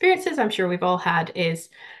common experiences I'm sure we've all had is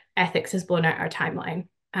ethics has blown out our timeline.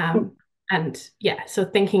 Mm. And yeah, so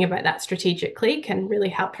thinking about that strategically can really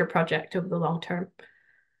help your project over the long term.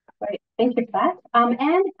 Right. Thank you for that.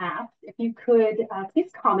 Anne asked if you could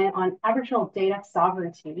please comment on Aboriginal data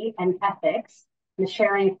sovereignty and ethics and the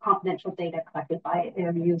sharing of confidential data collected by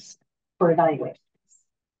interviews for evaluations.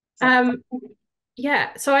 So, Um,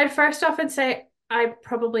 yeah, so I'd first off would say I'm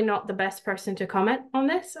probably not the best person to comment on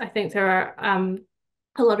this. I think there are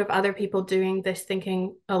a lot of other people doing this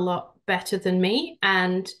thinking a lot better than me.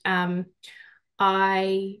 And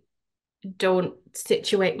I don't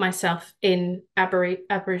situate myself in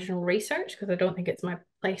Aboriginal research because I don't think it's my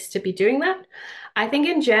place to be doing that. I think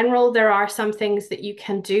in general, there are some things that you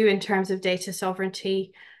can do in terms of data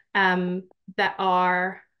sovereignty that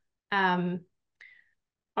um,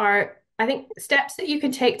 are I think steps that you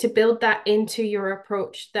can take to build that into your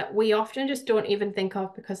approach that we often just don't even think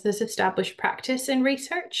of because there's established practice in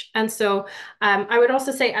research. And so I would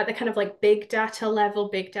also say at the kind of like big data level,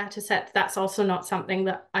 big data set, that's also not something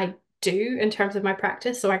that I do in terms of my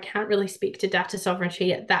practice. So I can't really speak to data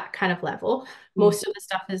sovereignty at that kind of level. Most of the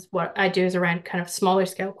stuff is what I do is around kind of smaller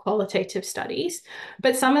scale qualitative studies.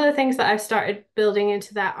 But some of the things that I've started building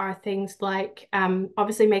into that are things like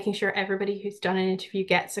obviously making sure everybody who's done an interview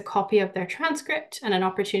gets a copy of their transcript and an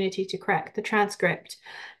opportunity to correct the transcript,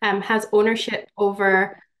 has ownership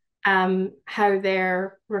over how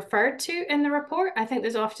they're referred to in the report. I think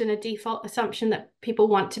there's often a default assumption that people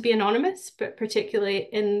want to be anonymous, but particularly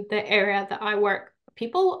in the area that I work,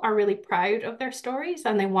 people are really proud of their stories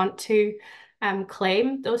and they want to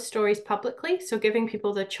claim those stories publicly. So giving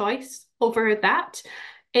people the choice over that,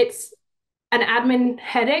 it's an admin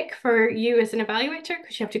headache for you as an evaluator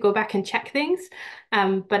because you have to go back and check things.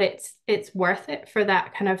 But it's worth it for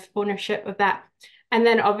that kind of ownership of that. And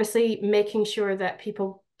then obviously making sure that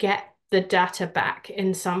people get the data back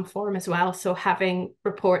in some form as well. So having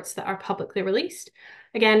reports that are publicly released.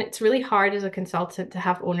 Again, it's really hard as a consultant to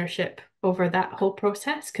have ownership over that whole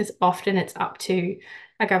process because often it's up to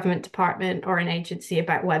a government department or an agency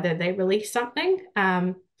about whether they release something.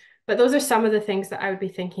 But those are some of the things that I would be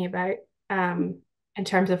thinking about in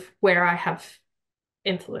terms of where I have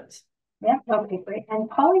influence. yeah, okay, great. And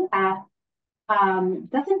Polly asked,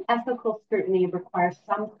 doesn't ethical scrutiny require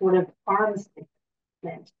some sort of arms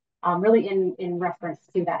development, really in reference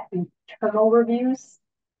to that internal reviews,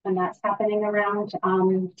 and that's happening around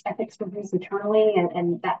ethics reviews internally,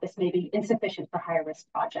 and that this may be insufficient for higher risk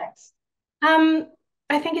projects? Um,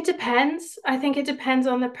 I think it depends. I think it depends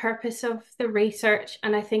on the purpose of the research,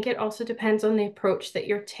 and I think it also depends on the approach that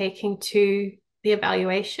you're taking to the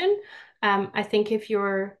evaluation. I think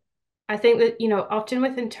I think that, often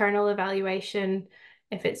with internal evaluation,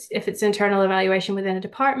 if it's internal evaluation within a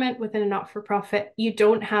department, within a not-for-profit, you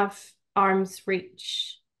don't have arm's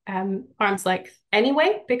reach, arm's length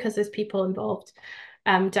anyway, because there's people involved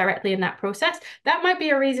directly in that process. That might be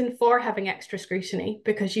a reason for having extra scrutiny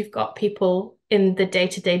because you've got people in the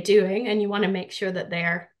day-to-day doing and you want to make sure that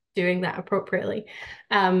they're doing that appropriately.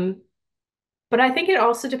 But I think it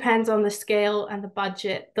also depends on the scale and the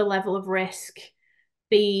budget, the level of risk,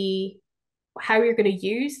 the how you're going to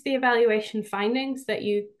use the evaluation findings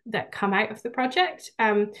that come out of the project.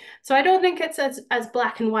 So I don't think it's as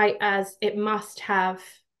black and white as it must have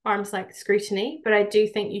arm's length scrutiny, but I do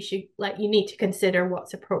think you need to consider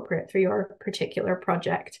what's appropriate for your particular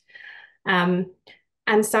project. And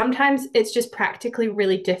sometimes it's just practically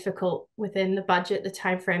really difficult within the budget, the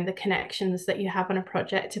time frame, the connections that you have on a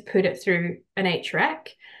project to put it through an HREC.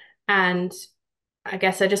 And I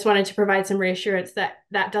guess I just wanted to provide some reassurance that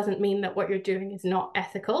that doesn't mean that what you're doing is not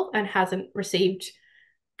ethical and hasn't received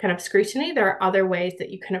kind of scrutiny. There are other ways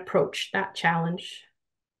that you can approach that challenge.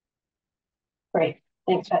 Great,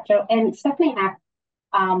 thanks, Joe. And Stephanie asked,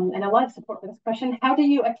 and a lot of support for this question, how do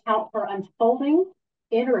you account for unfolding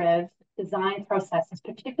iterative design processes,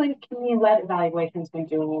 particularly community-led evaluations when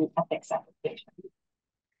doing an ethics application?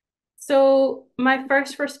 So my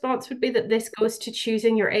first response would be that this goes to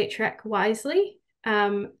choosing your HREC wisely.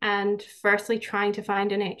 And firstly, trying to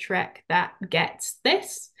find an HREC that gets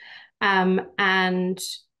this and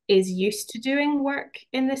is used to doing work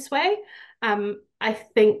in this way. I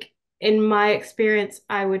think in my experience,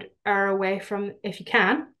 I would err away from, if you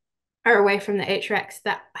can, err away from the HRECs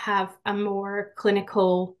that have a more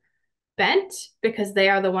clinical bent, because they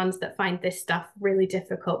are the ones that find this stuff really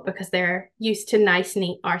difficult because they're used to nice,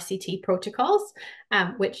 neat RCT protocols,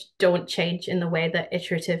 which don't change in the way that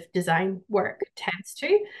iterative design work tends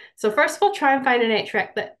to. So first of all, try and find an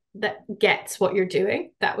HREC that gets what you're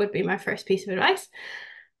doing. That would be my first piece of advice.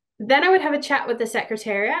 Then I would have a chat with the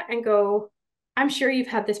secretariat and go, I'm sure you've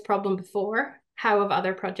had this problem before. How have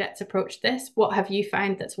other projects approached this? What have you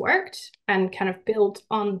found that's worked? And kind of build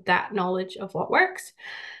on that knowledge of what works.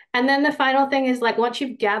 And then the final thing is, like, once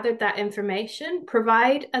you've gathered that information,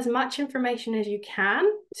 provide as much information as you can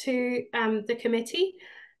to the committee,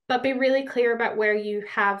 but be really clear about where you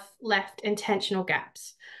have left intentional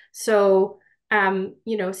gaps. So,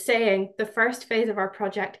 saying the first phase of our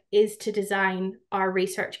project is to design our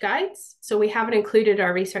research guides. So we haven't included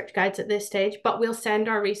our research guides at this stage, but we'll send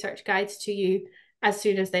our research guides to you as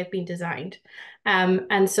soon as they've been designed.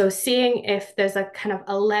 And so seeing if there's a kind of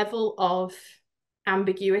a level of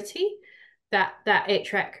ambiguity that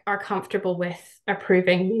HREC are comfortable with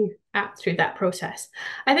approving you through that process.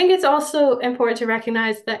 I think it's also important to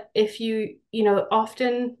recognize that if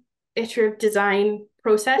often iterative design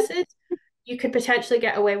processes, you could potentially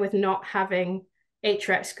get away with not having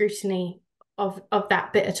HREC scrutiny of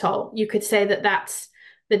that bit at all. You could say that that's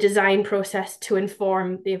the design process to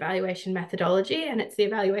inform the evaluation methodology, and it's the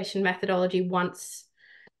evaluation methodology once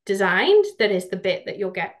designed that is the bit that you'll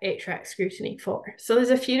get HREC scrutiny for. So there's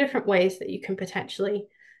a few different ways that you can potentially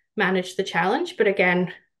manage the challenge. But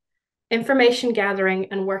again, information gathering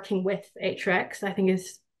and working with HRECs, I think,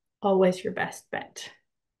 is always your best bet.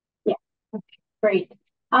 Yeah, okay, great.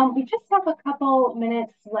 We just have a couple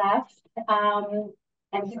minutes left, and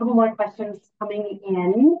a couple more questions coming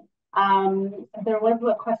in. There was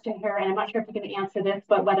a question here, and I'm not sure if you can answer this,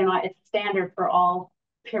 but whether or not it's standard for all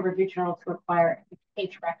peer-reviewed journals to require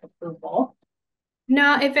HREC approval.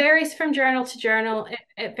 No, it varies from journal to journal.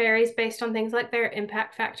 It varies based on things like their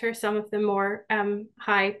impact factor. Some of the more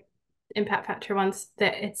high impact factor ones,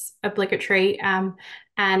 that it's obligatory.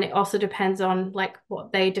 And it also depends on like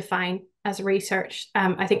what they define as research.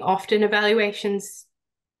 I think often evaluations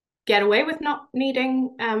get away with not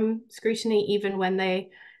needing scrutiny, even when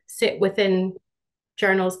they sit within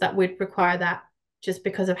journals that would require that, just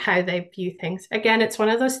because of how they view things. Again, it's one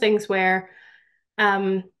of those things where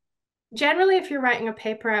generally, if you're writing a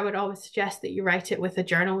paper, I would always suggest that you write it with a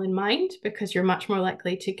journal in mind, because you're much more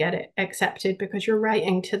likely to get it accepted because you're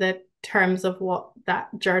writing to the terms of what that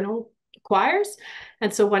journal requires.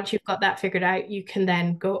 And so once you've got that figured out, you can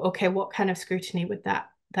then go, okay, what kind of scrutiny would that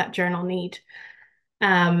journal need?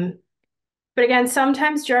 But again,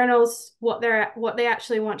 sometimes journals, what they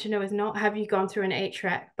actually want to know is not have you gone through an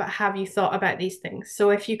HREC, but have you thought about these things? So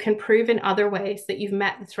if you can prove in other ways that you've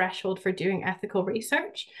met the threshold for doing ethical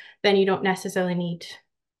research, then you don't necessarily need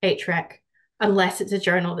HREC, unless it's a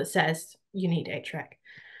journal that says you need HREC.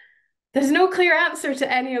 There's no clear answer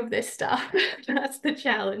to any of this stuff. That's the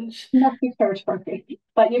challenge. Nothing search for me,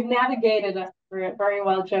 but you've navigated us through it very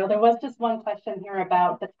well, Joe. There was just one question here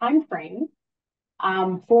about the time frame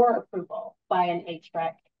for approval by an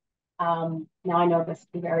HREC. Now I know this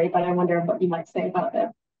can vary, but I wonder what you might say about it.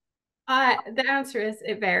 The answer is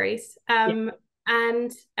it varies. Yeah.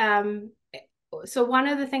 And so one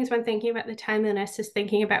of the things when thinking about the timeliness is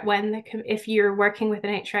thinking about when if you're working with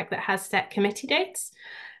an HREC that has set committee dates.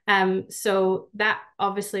 So that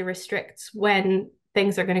obviously restricts when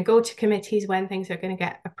things are going to go to committees, when things are going to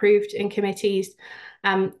get approved in committees.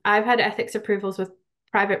 I've had ethics approvals with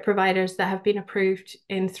private providers that have been approved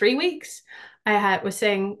in 3 weeks. Was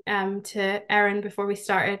saying to Erin before we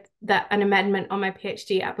started that an amendment on my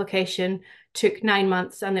PhD application took 9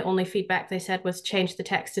 months, and the only feedback they said was change the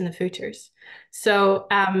text in the footers. So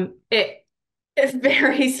it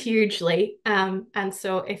varies hugely. And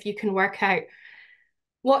so if you can work out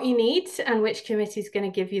what you need and which committee is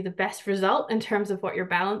going to give you the best result in terms of what you're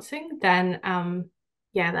balancing, then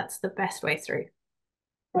yeah, that's the best way through.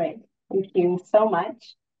 Great. Thank you so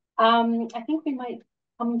much. I think we might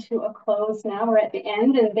come to a close now. We're at the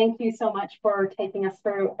end, and thank you so much for taking us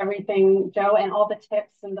through everything, Joe, and all the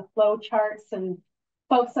tips and the flow charts. And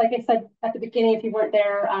folks, like I said at the beginning, if you weren't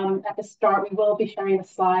there at the start, we will be sharing the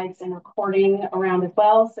slides and recording around as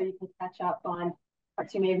well, so you can catch up on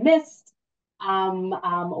parts you may have missed,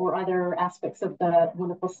 or other aspects of the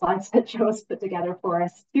wonderful slides that Joe's put together for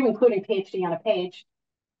us, including PhD on a page.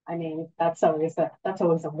 I mean, that's always a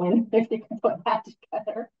win if you can put that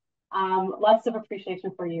together. Lots of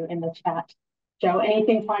appreciation for you in the chat. Joe,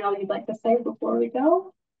 anything final you'd like to say before we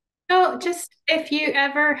go? No, just if you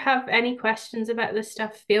ever have any questions about this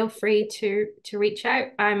stuff, feel free to reach out.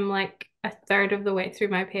 I'm like a third of the way through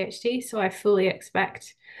my PhD, so I fully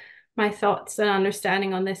expect my thoughts and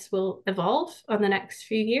understanding on this will evolve on the next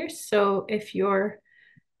few years. So if you're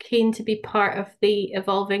keen to be part of the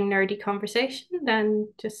evolving nerdy conversation, then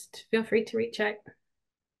just feel free to reach out.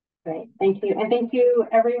 Great. Thank you. And thank you,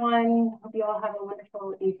 everyone. Hope you all have a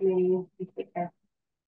wonderful evening. Take care.